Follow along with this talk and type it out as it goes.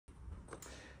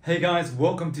Hey guys,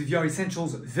 welcome to VR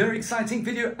Essentials. Very exciting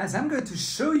video as I'm going to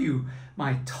show you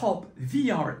my top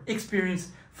VR experience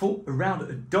for around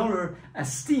 $1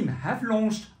 as Steam have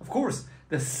launched, of course,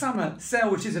 the summer sale,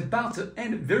 which is about to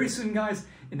end very soon, guys,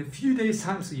 in a few days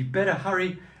time, so you better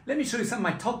hurry. Let me show you some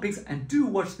of my top picks and do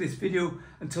watch this video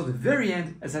until the very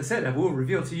end. As I said, I will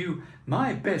reveal to you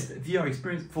my best VR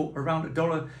experience for around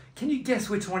 $1. Can you guess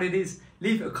which one it is?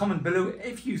 Leave a comment below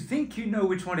if you think you know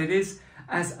which one it is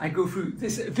as I go through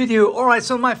this video. All right,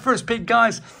 so my first pick,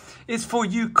 guys, is for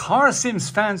you car sims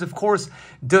fans, of course,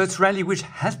 Dirt Rally, which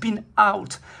has been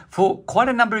out for quite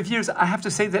a number of years. I have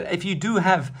to say that if you do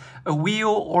have a wheel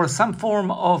or some form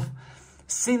of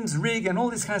Sims rig and all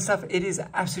this kind of stuff, it is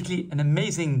absolutely an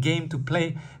amazing game to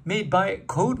play, made by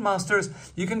Codemasters.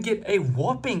 You can get a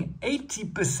whopping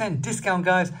 80% discount,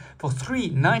 guys, for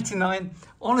 $3.99.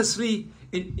 Honestly,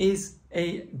 it is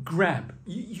a grab.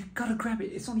 You gotta grab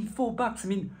it. It's only $4. I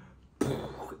mean,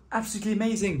 absolutely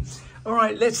amazing. All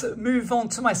right, let's move on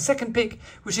to my second pick,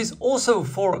 which is also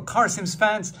for car sims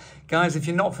fans. Guys, if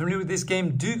you're not familiar with this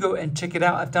game, do go and check it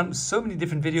out. I've done so many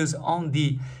different videos on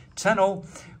the channel,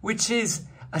 which is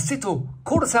Assetto,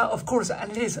 Corsa, of course,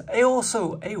 and it is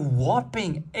also a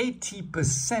whopping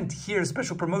 80% here,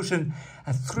 special promotion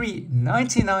at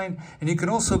 $3.99, and you can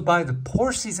also buy the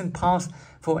Porsche Season Pass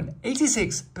for an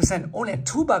 86%, only at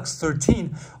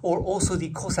 $2.13, or also the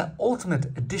Corsa Ultimate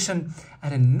Edition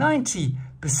at a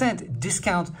 90%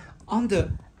 discount,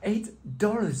 under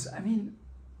 $8. I mean,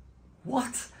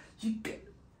 what? You get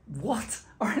what?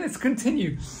 All right, let's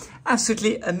continue.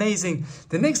 Absolutely amazing.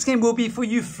 The next game will be for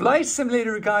you Flight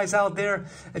Simulator guys out there.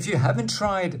 If you haven't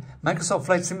tried Microsoft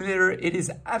Flight Simulator, it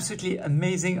is absolutely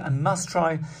amazing, a must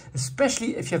try,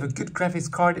 especially if you have a good graphics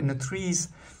card in the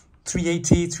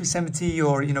 380, 370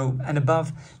 or, you know, and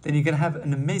above, then you're going to have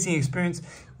an amazing experience.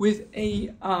 With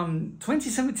a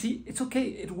 2070, it's okay.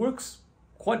 It works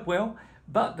quite well,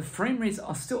 but the frame rates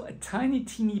are still a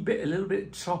teeny bit, a little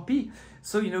bit choppy.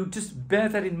 So, you know, just bear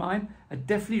that in mind. I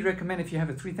definitely recommend if you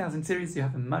have a 3000 series, you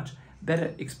have a much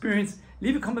better experience.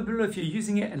 Leave a comment below if you're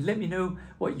using it and let me know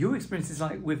what your experience is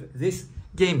like with this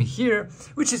game here,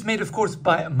 which is made, of course,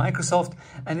 by Microsoft.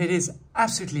 And it is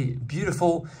absolutely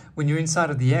beautiful when you're inside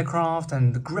of the aircraft,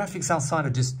 and the graphics outside are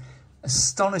just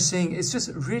astonishing. It's just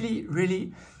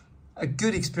really a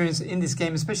good experience in this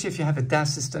game, especially if you have a dash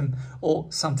system or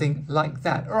something like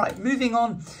that. All right, moving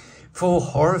on. For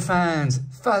horror fans,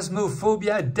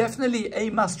 Phasmophobia, definitely a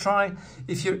must try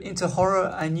if you're into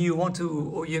horror and you want to,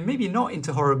 or you're maybe not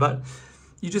into horror, but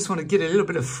you just want to get a little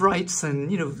bit of frights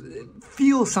and, you know,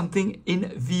 feel something in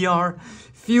VR,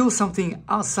 feel something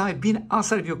outside, being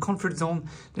outside of your comfort zone,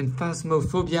 then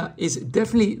Phasmophobia is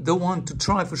definitely the one to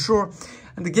try for sure.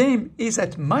 And the game is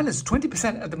at minus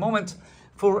 20% at the moment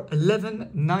for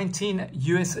 $11.19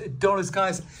 US,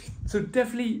 guys. So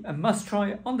definitely a must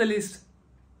try on the list.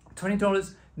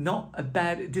 $20, not a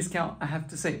bad discount, I have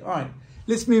to say. All right,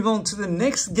 let's move on to the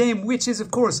next game, which is,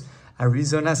 of course,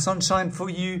 Arizona Sunshine for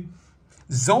you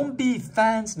zombie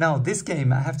fans. Now, this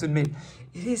game, I have to admit,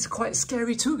 it is quite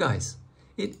scary too, guys.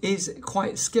 It is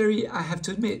quite scary, I have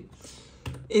to admit.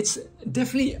 It's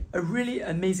definitely a really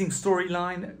amazing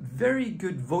storyline, very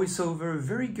good voiceover,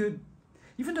 very good.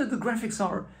 Even though the graphics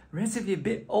are relatively a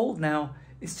bit old now,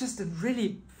 it's just a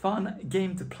really fun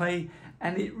game to play,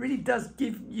 and it really does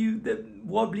give you the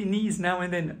wobbly knees now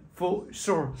and then for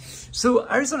sure. So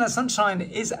Arizona Sunshine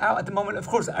is out at the moment. Of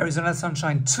course, Arizona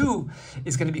Sunshine 2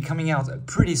 is going to be coming out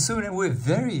pretty soon, and we're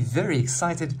very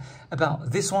excited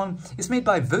about this one. It's made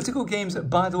by Vertigo Games,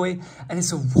 by the way, and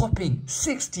it's a whopping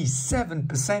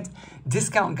 67%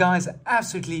 discount, guys.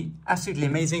 Absolutely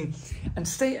amazing. And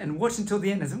stay and watch until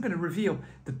the end, as I'm going to reveal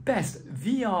the best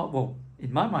VR, well,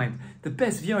 in my mind, the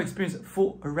best VR experience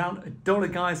for around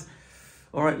 $1, guys.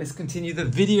 All right, let's continue the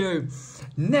video.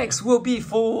 Next will be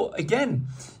for, again,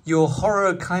 your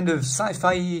horror kind of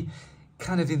sci-fi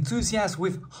kind of enthusiast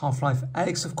with Half-Life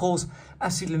Alyx, of course.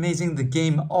 Absolutely amazing, the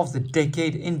game of the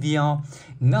decade in VR.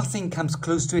 Nothing comes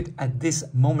close to it at this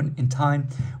moment in time.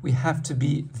 We have to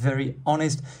be very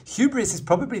honest. Hubris is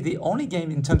probably the only game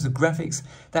in terms of graphics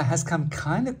that has come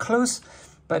kind of close.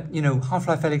 But, you know,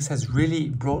 Half-Life Alyx has really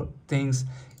brought things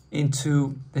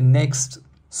into the next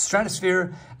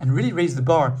stratosphere and really raised the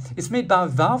bar. It's made by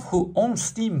Valve, who owns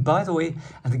Steam, by the way,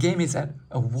 and the game is at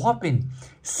a whopping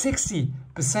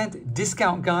 60%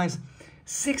 discount, guys.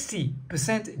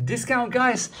 60% discount,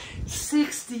 guys.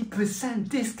 60%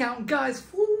 discount, guys.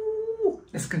 Woo!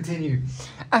 Let's continue.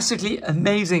 Absolutely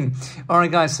amazing. All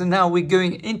right, guys, so now we're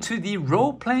going into the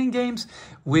role-playing games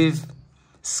with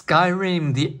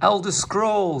Skyrim, The Elder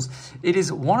Scrolls. It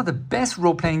is one of the best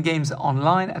role-playing games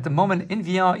online at the moment in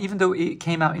VR, even though it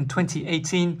came out in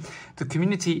 2018. The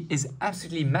community is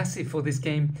absolutely massive for this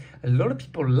game. A lot of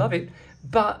people love it,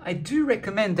 but I do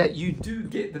recommend that you do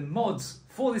get the mods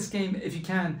for this game if you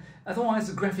can. Otherwise,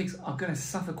 the graphics are going to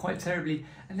suffer quite terribly.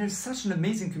 And there's such an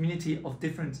amazing community of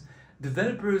different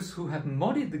developers who have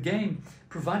modded the game,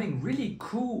 providing really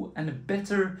cool and a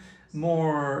better,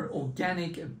 more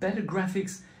organic, better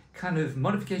graphics kind of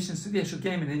modifications to the actual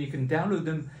game, and then you can download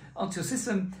them onto your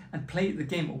system and play the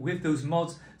game with those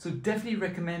mods. So definitely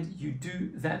recommend you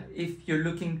do that if you're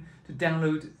looking to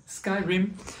download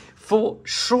Skyrim for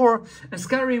sure. And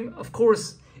Skyrim, of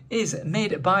course, is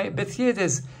made by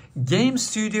Bethesda's Game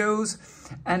Studios,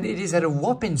 and it is at a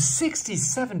whopping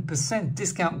 67%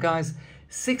 discount, guys.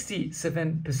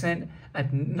 67%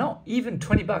 at not even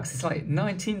 20 bucks. It's like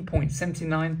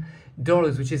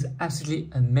 $19.79, which is absolutely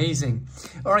amazing.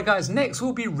 All right, guys, next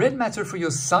will be Red Matter for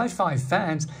your sci-fi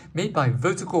fans, made by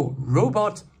Vertical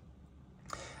Robot.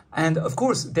 And of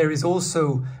course, there is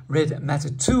also Red Matter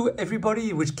 2,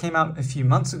 everybody, which came out a few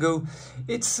months ago.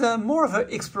 It's more of an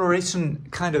exploration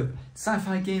kind of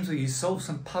sci-fi games where you solve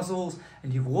some puzzles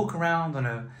and you walk around on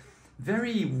a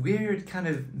very weird kind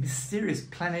of mysterious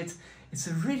planet. It's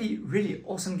a really, really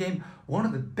awesome game. One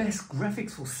of the best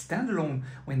graphics for standalone.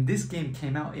 When this game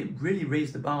came out, it really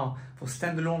raised the bar for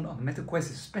standalone on the MetaQuest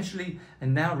especially.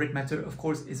 And now Red Matter, of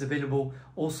course, is available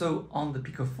also on the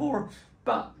Pico 4.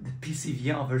 But the PC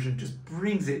VR version just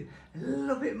brings it a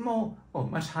little bit more, or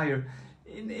much higher,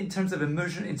 in terms of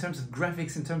immersion, in terms of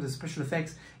graphics, in terms of special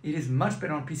effects. It is much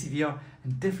better on PC VR,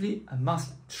 and definitely a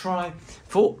must try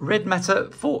for Red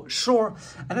Matter for sure.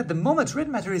 And at the moment, Red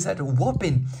Matter is at a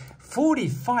whopping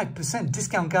 45%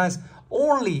 discount, guys.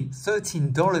 Only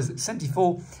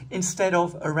 $13.74 instead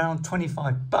of around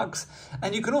 25 bucks.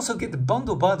 And you can also get the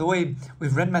bundle, by the way,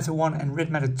 with Red Matter 1 and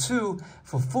Red Matter 2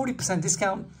 for 40%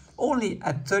 discount, only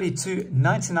at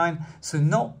 $32.99, so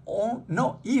not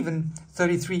even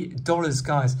 $33,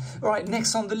 guys. All right,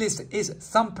 next on the list is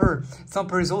Thumper.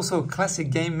 Thumper is also a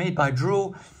classic game made by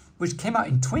Drool, which came out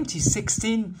in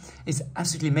 2016. It's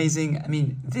absolutely amazing. I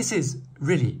mean, this is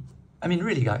really,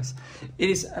 guys,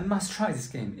 it is a must try, this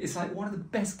game. It's like one of the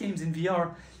best games in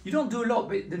VR. You don't do a lot,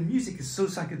 but the music is so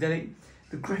psychedelic.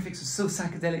 The graphics are so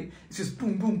psychedelic. It's just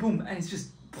boom, boom, boom, and it's just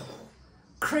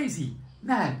crazy.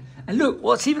 Man, and look,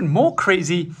 what's even more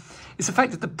crazy is the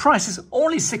fact that the price is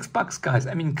only $6, guys.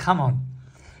 I mean, come on.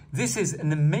 This is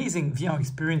an amazing VR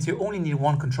experience. You only need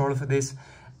one controller for this,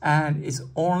 and it's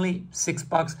only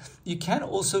 $6. You can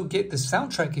also get the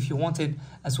soundtrack if you wanted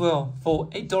as well for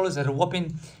 $8 at a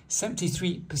whopping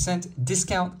 73%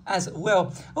 discount as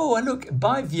well. Oh, and look,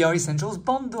 buy VR Essentials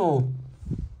bundle.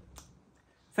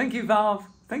 Thank you, Valve.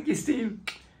 Thank you, Steam.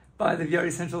 Buy the VR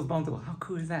Essentials bundle. How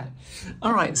cool is that?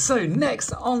 All right, so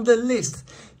next on the list,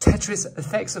 Tetris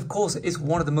Effects, of course, is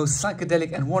one of the most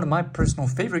psychedelic and one of my personal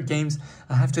favorite games.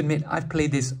 I have to admit, I've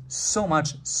played this so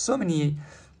much, so many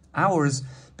hours,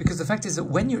 because the fact is that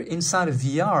when you're inside of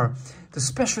VR, the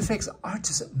special effects are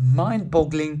just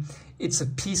mind-boggling. It's a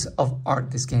piece of art,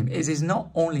 this game. It is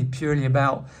not only purely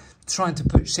about trying to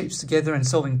put shapes together and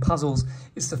solving puzzles.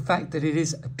 It's the fact that it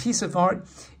is a piece of art.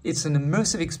 It's an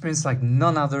immersive experience like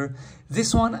none other.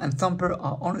 This one and Thumper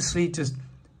are honestly just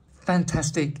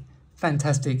fantastic,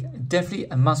 fantastic. Definitely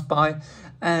a must buy.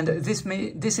 And this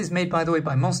is made, by the way,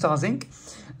 by Monsters Inc.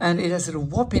 And it has a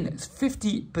whopping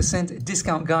 50%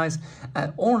 discount, guys,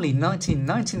 at only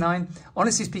 $19.99.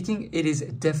 Honestly speaking, it is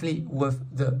definitely worth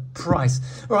the price.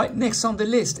 All right, next on the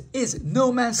list is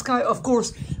No Man's Sky. Of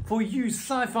course, for you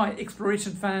sci-fi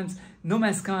exploration fans, No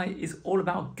Man's Sky is all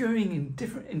about going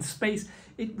in space.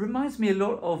 It reminds me a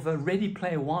lot of Ready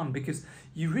Player One, because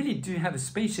you really do have a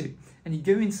spaceship and you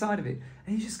go inside of it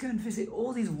and you just go and visit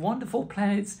all these wonderful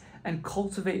planets and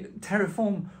cultivate,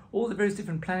 terraform all the various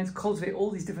different planets, cultivate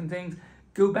all these different things,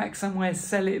 go back somewhere,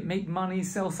 sell it, make money,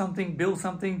 sell something, build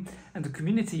something, and the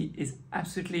community is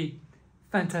absolutely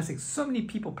fantastic. So many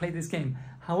people play this game.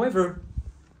 However,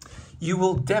 you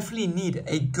will definitely need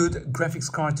a good graphics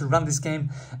card to run this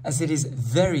game, as it is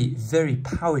very, very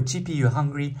power GPU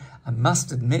hungry, I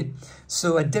must admit.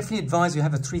 So I definitely advise you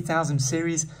have a 3000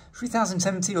 series,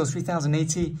 3070 or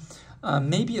 3080,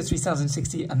 maybe a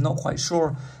 3060, I'm not quite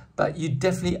sure. But you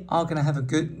definitely are going to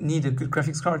have need a good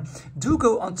graphics card. Do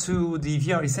go onto the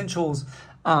VR Essentials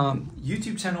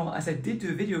YouTube channel, as I did do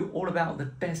a video all about the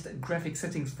best graphic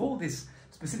settings for this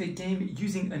specific game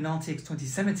using an RTX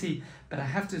 2070. But I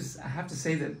have to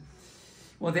say that,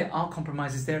 well, there are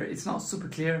compromises there. It's not super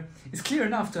clear. It's clear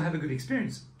enough to have a good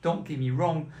experience, don't get me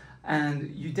wrong,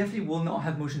 and you definitely will not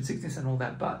have motion sickness and all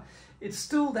that, but it's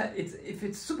still that if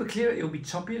it's super clear, it'll be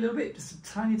choppy a little bit, just a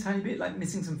tiny bit, like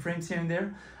missing some frames here and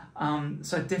there.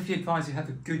 So I definitely advise you have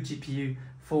a good GPU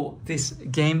for this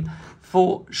game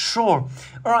for sure.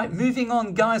 All right, moving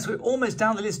on, guys, we're almost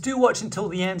down the list. Do watch until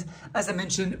the end, as I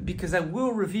mentioned, because I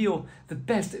will reveal the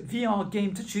best VR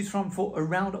game to choose from for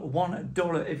around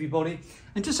 $1, everybody.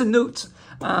 And just a note,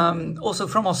 also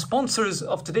from our sponsors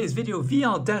of today's video,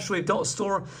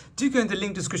 VR-wave.store, do go in the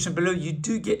link description below. You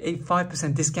do get a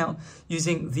 5% discount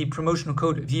using the promotional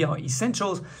code VR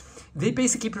Essentials. They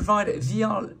basically provide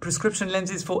VR prescription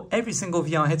lenses for every single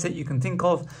VR headset you can think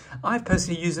of. I've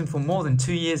personally used them for more than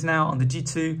 2 years now on the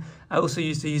G2. I also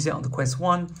used to use it on the Quest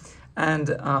 1. And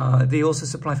they also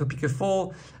supply for Pico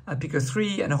 4, Pico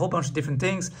 3, and a whole bunch of different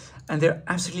things. And they're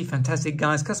absolutely fantastic,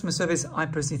 guys. Customer service, I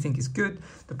personally think, is good.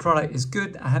 The product is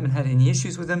good. I haven't had any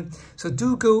issues with them. So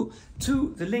do go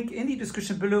to the link in the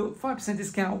description below. 5%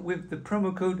 discount with the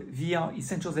promo code VR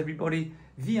Essentials, everybody.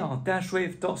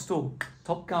 VR-wave.store.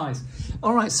 Top guys.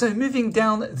 All right, so moving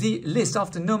down the list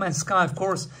after No Man's Sky, of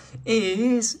course,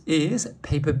 is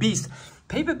Paper Beast.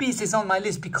 Paper Beast is on my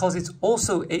list because it's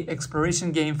also an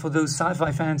exploration game for those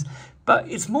sci-fi fans, but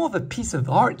it's more of a piece of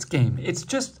art game. It's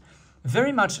just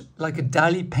very much like a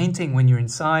Dali painting when you're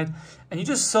inside, and you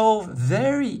just solve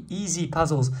very easy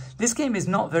puzzles. This game is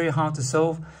not very hard to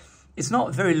solve. It's not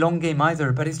a very long game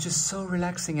either, but it's just so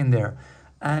relaxing in there,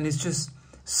 and it's just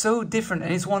so different,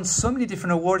 and it's won so many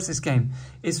different awards, this game.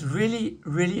 It's really,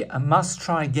 really a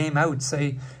must-try game, I would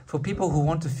say, for people who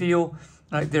want to feel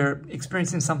like they're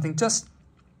experiencing something just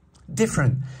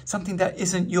different, something that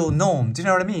isn't your norm. Do you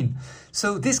know what I mean?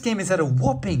 So this game is at a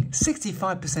whopping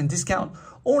 65% discount,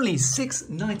 only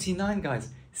 $6.99, guys.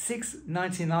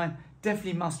 $6.99.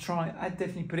 Definitely must try. I'd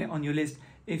definitely put it on your list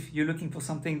if you're looking for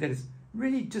something that is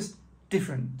really just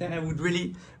different. Then I would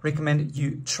really recommend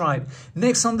you try it.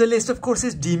 Next on the list, of course,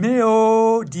 is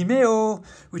Dimeo,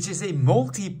 which is a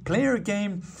multiplayer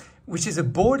game, which is a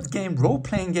board game,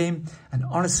 role-playing game, and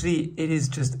honestly, it is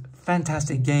just a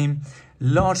fantastic game.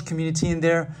 Large community in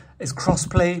there. It's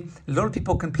cross-play. A lot of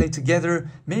people can play together.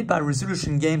 Made by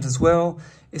Resolution Games as well.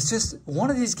 It's just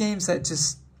one of these games that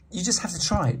you just have to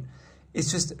try it. It's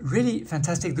just really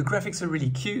fantastic. The graphics are really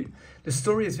cute. The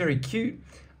story is very cute.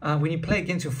 When you play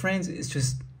against your friends, it's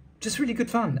just really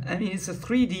good fun. I mean, it's a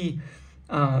 3D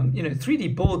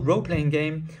 3D board role-playing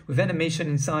game with animation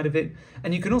inside of it.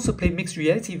 And you can also play mixed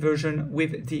reality version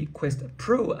with the Quest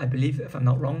Pro, I believe, if I'm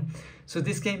not wrong. So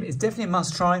this game is definitely a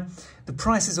must-try. The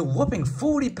price is a whopping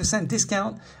 40%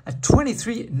 discount at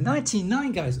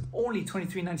 $23.99, guys. Only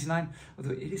 $23.99,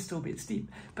 although it is still a bit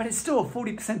steep. But it's still a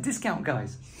 40% discount,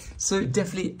 guys. So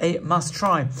definitely a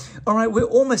must-try. All right, we're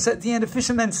almost at the end of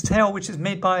Fisherman's Tale, which is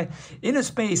made by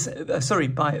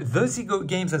by Vertigo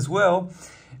Games as well.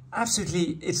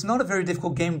 Absolutely, it's not a very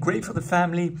difficult game. Great for the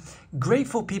family, great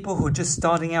for people who are just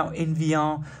starting out in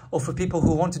VR, or for people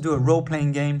who want to do a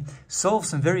role-playing game, solve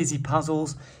some very easy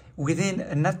puzzles within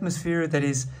an atmosphere that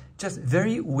is just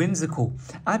very whimsical.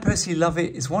 I personally love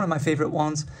it. It's one of my favorite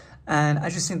ones, and I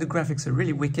just think the graphics are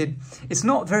really wicked. It's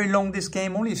not very long, this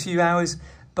game, only a few hours,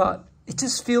 but it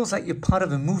just feels like you're part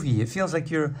of a movie. It feels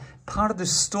like you're part of the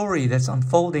story that's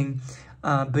unfolding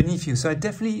beneath you. So I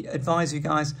definitely advise you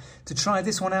guys to try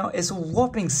this one out. It's a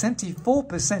whopping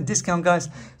 74% discount, guys.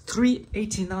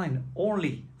 $3.89,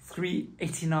 only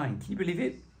 $3.89. Can you believe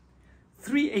it?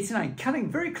 $3.89, coming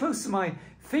very close to my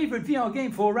favorite VR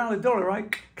game for around $1,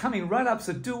 right? Coming right up,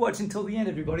 so do watch until the end,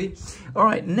 everybody. All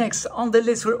right, next on the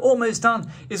list, we're almost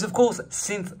done, is of course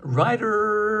Synth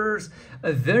Riders,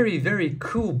 a very, very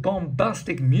cool,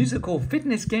 bombastic musical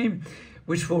fitness game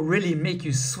which will really make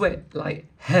you sweat like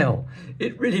hell.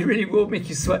 It really, really will make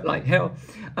you sweat like hell.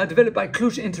 Developed by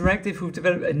Cluj Interactive, who've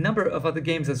developed a number of other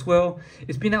games as well.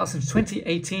 It's been out since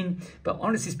 2018, but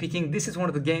honestly speaking, this is one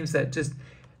of the games that just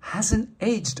hasn't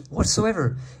aged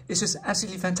whatsoever. It's just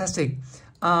absolutely fantastic.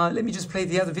 Let me just play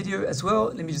the other video as well.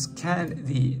 Let me just can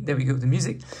there we go, the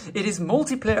music. It is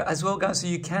multiplayer as well, guys, so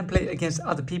you can play against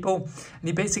other people. And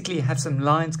you basically have some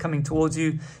lines coming towards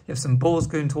you. You have some balls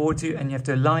going towards you, and you have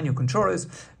to align your controllers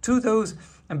to those.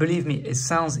 And believe me, it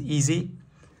sounds easy.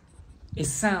 It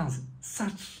sounds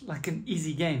such like an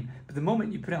easy game. But the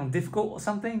moment you put it on difficult or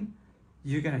something,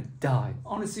 you're gonna die.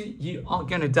 Honestly, you are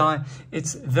gonna die.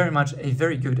 It's very much a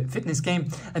very good fitness game.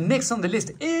 And next on the list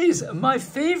is my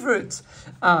favorite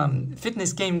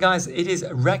fitness game, guys. It is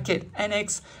Racket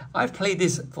NX. I've played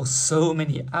this for so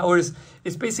many hours.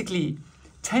 It's basically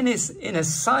tennis in a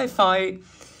sci-fi,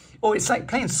 or it's like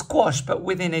playing squash, but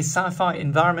within a sci-fi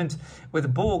environment where the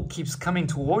ball keeps coming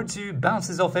towards you,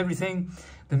 bounces off everything.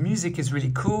 The music is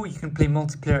really cool. You can play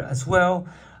multiplayer as well.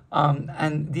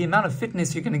 And the amount of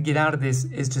fitness you're going to get out of this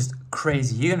is just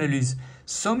crazy. You're going to lose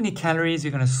so many calories.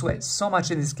 You're going to sweat so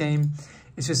much in this game.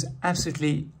 It's just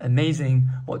absolutely amazing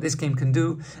what this game can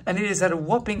do. And it is at a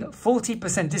whopping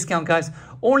 40% discount, guys.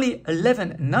 Only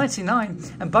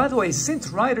 $11.99. And by the way,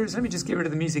 Synth Riders, let me just get rid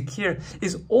of the music here,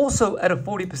 is also at a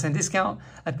 40% discount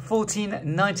at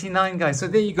 $14.99, guys. So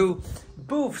there you go.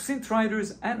 Both Synth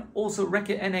Riders and also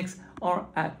Racket NX are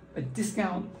at a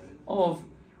discount of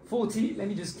 40. Let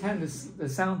me just count the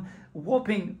sound.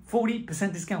 Whopping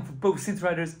 40% discount for both Synth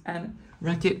Riders and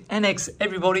Racket NX.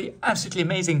 Everybody, absolutely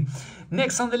amazing.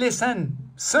 Next on the list, and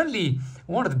certainly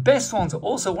one of the best ones,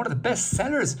 also one of the best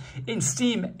sellers in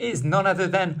Steam, is none other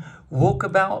than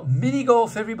Walkabout Mini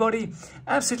Golf. Everybody,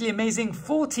 absolutely amazing.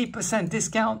 40%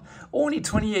 discount, only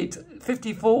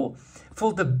 $28.54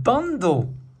 for the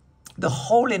bundle, the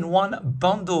hole-in-one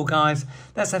bundle, guys.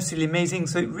 That's absolutely amazing.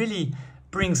 So it really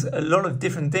brings a lot of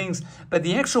different things, but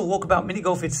the actual Walkabout Mini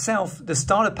Golf itself, the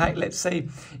starter pack, let's say,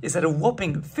 is at a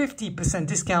whopping 50%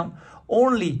 discount,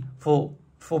 only for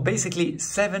basically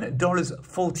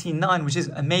 $7.49, which is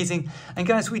amazing. And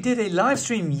guys, we did a live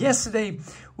stream yesterday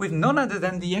with none other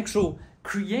than the actual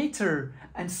creator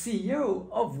and CEO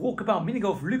of Walkabout Mini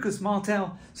Golf, Lucas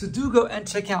Martel. So do go and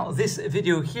check out this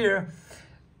video here,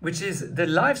 which is the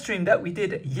live stream that we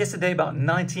did yesterday, about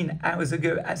 19 hours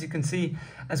ago, as you can see,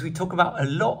 as we talk about a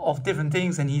lot of different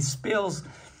things. And he spills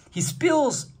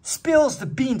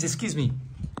the beans, excuse me,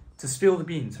 to spill the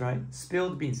beans, right?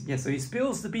 Spill the beans. Yeah, so he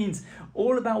spills the beans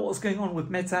all about what's going on with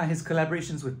Meta, his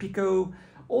collaborations with Pico,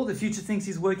 all the future things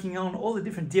he's working on, all the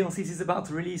different DLCs he's about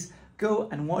to release. Go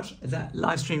and watch that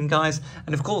live stream, guys.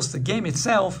 And of course, the game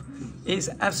itself is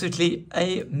absolutely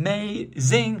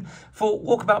amazing. For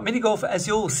Walkabout Mini Golf, as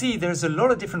you'll see, there's a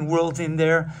lot of different worlds in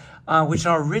there, which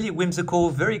are really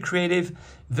whimsical, very creative,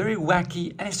 very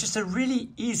wacky, and it's just a really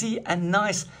easy and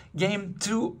nice game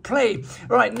to play.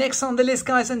 All right, next on the list,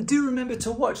 guys, and do remember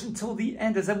to watch until the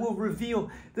end, as I will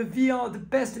reveal the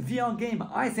best VR game,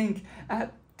 I think,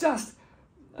 at just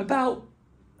about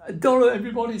 $1,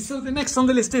 everybody. So the next on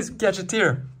the list is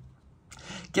Gadgeteer.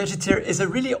 Gadgeteer is a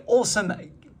really awesome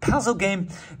puzzle game.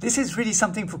 This is really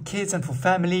something for kids and for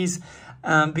families,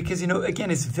 because, you know,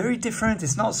 again, it's very different.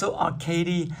 It's not so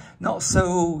arcadey, not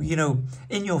so, you know,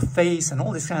 in your face and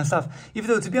all this kind of stuff. Even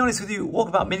though, to be honest with you,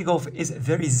 Walkabout Mini Golf is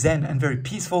very zen and very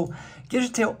peaceful.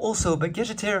 Gadgeteer also, but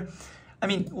Gadgeteer, I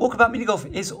mean, Walkabout Mini Golf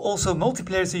is also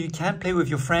multiplayer, so you can play with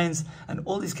your friends and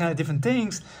all these kind of different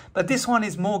things. But this one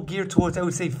is more geared towards, I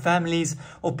would say, families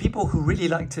or people who really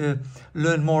like to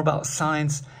learn more about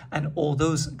science and all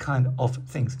those kind of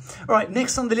things. All right,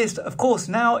 next on the list, of course,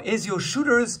 now is your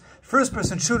shooters.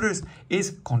 First-person shooters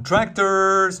is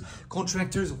Contractors.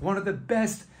 Contractors, one of the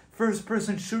best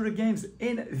first-person shooter games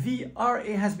in VR.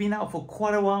 It has been out for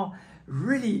quite a while.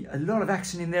 Really a lot of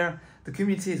action in there. The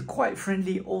community is quite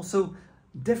friendly also.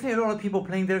 Definitely a lot of people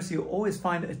playing there, so you always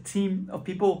find a team of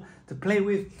people to play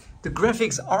with. The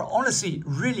graphics are honestly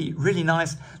really, really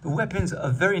nice. The weapons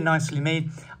are very nicely made.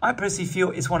 I personally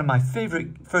feel it's one of my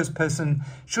favorite first-person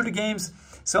shooter games,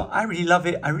 so I really love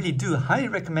it. I really do highly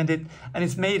recommend it, and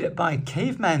it's made by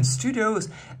Caveman Studios,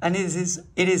 and it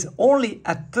is only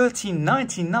at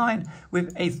 $13.99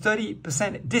 with a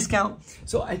 30% discount.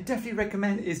 So I definitely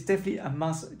recommend. It's definitely a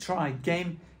must-try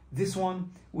game, this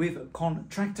one with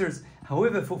Contractors.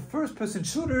 However, for first-person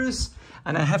shooters,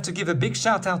 and I have to give a big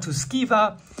shout out to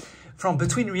Skiva from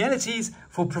Between Realities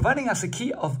for providing us a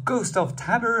key of Ghost of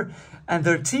Tabor and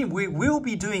their team. We will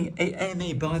be doing a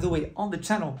AMA, by the way, on the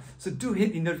channel, so do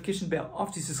hit the notification bell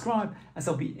after you subscribe, as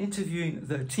I'll be interviewing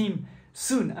their team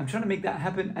soon. I'm trying to make that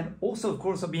happen, and also, of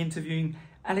course, I'll be interviewing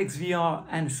Alyx VR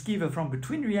and Skiva from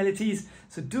Between Realities,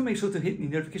 so do make sure to hit the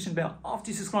notification bell after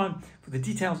you subscribe for the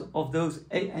details of those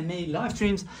AMA live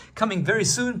streams coming very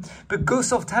soon. But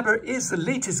Ghost of Tabor is the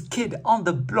latest kid on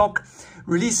the block,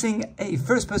 releasing a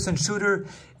first-person shooter.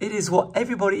 It is what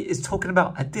everybody is talking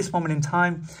about at this moment in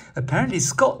time. Apparently,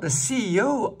 Scott, the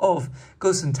CEO of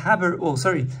Ghost and Tabor, or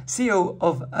sorry, CEO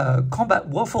of Combat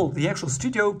Waffle, the actual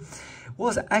studio,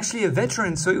 was actually a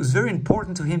veteran, so it was very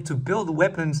important to him to build the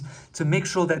weapons to make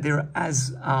sure that they're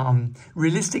as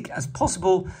realistic as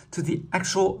possible to the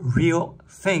actual real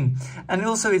thing. And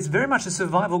also, it's very much a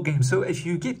survival game, so if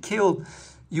you get killed,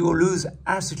 you will lose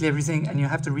absolutely everything and you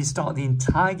have to restart the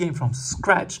entire game from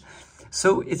scratch.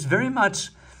 So it's very much,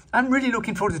 I'm really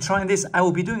looking forward to trying this. I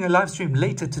will be doing a live stream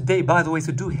later today, by the way,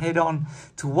 so do head on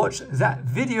to watch that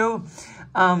video.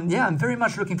 Yeah, I'm very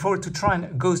much looking forward to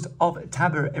trying Ghost of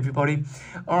Tabor, everybody.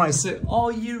 All right, so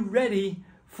are you ready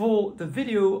for the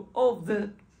video of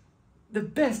the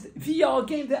best VR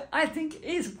game that I think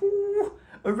is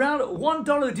around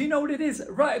 $1. Do you know what it is?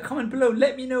 Write a comment below,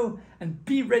 let me know, and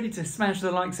be ready to smash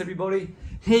the likes, everybody.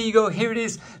 Here you go, here it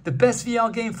is, the best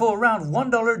VR game for around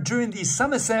 $1 during the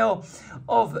summer sale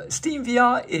of Steam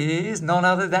VR is none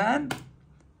other than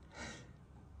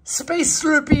Space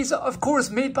Slurpees, of course,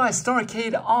 made by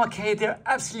Starcade Arcade. They're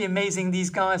absolutely amazing,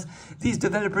 these guys. These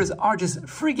developers are just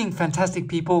freaking fantastic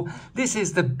people. This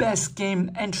is the best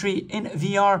game entry in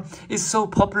VR. It's so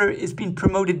popular. It's been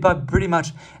promoted by pretty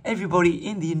much everybody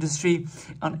in the industry,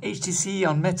 on HTC,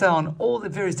 on Meta, on all the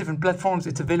various different platforms.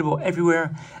 It's available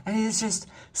everywhere. And it's just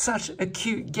such a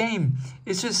cute game.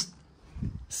 It's just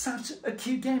such a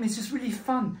cute game. It's just really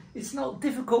fun. It's not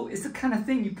difficult. It's the kind of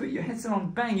thing you put your headset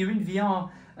on, bang, you're in VR.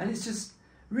 And it's just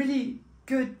really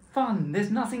good fun.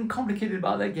 There's nothing complicated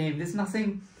about that game. There's no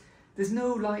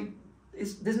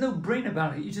brain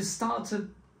about it. You just start to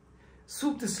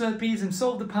swoop the Slurpees and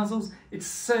solve the puzzles. It's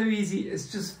so easy.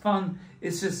 It's just fun.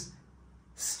 It's just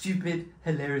stupid,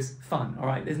 hilarious fun. All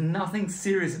right, there's nothing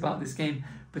serious about this game,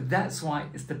 but that's why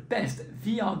it's the best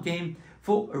VR game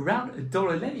for around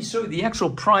 $1. Let me show you the actual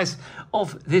price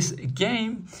of this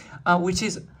game, which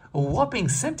is a whopping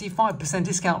 75%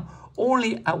 discount,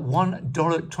 only at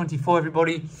 $1.24,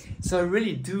 everybody. So I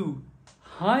really do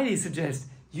highly suggest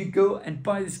you go and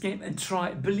buy this game and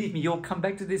try. Believe me, you'll come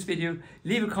back to this video,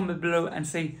 leave a comment below and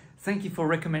say thank you for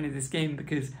recommending this game,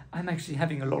 because I'm actually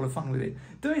having a lot of fun with it.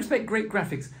 Don't expect great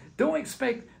graphics. Don't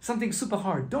expect something super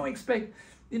hard. Don't expect,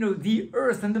 you know, the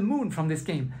earth and the moon from this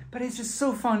game. But it's just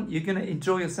so fun. You're going to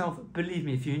enjoy yourself. Believe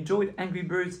me, if you enjoyed Angry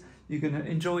Birds, you're going to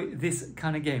enjoy this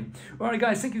kind of game. Alright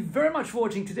guys, thank you very much for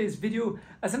watching today's video.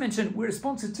 As I mentioned, we're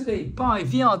sponsored today by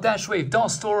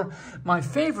VR-Wave.store, my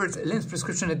favorite lens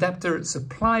prescription adapter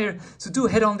supplier. So do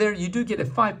head on there. You do get a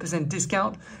 5%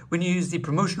 discount when you use the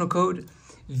promotional code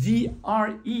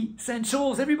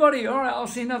VREssentials, everybody. Alright, I'll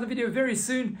see you in another video very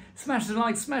soon. Smash the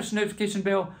like, smash the notification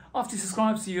bell after you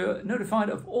subscribe so you're notified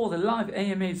of all the live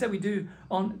AMAs that we do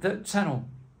on the channel.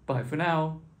 Bye for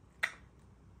now.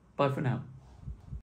 Bye for now.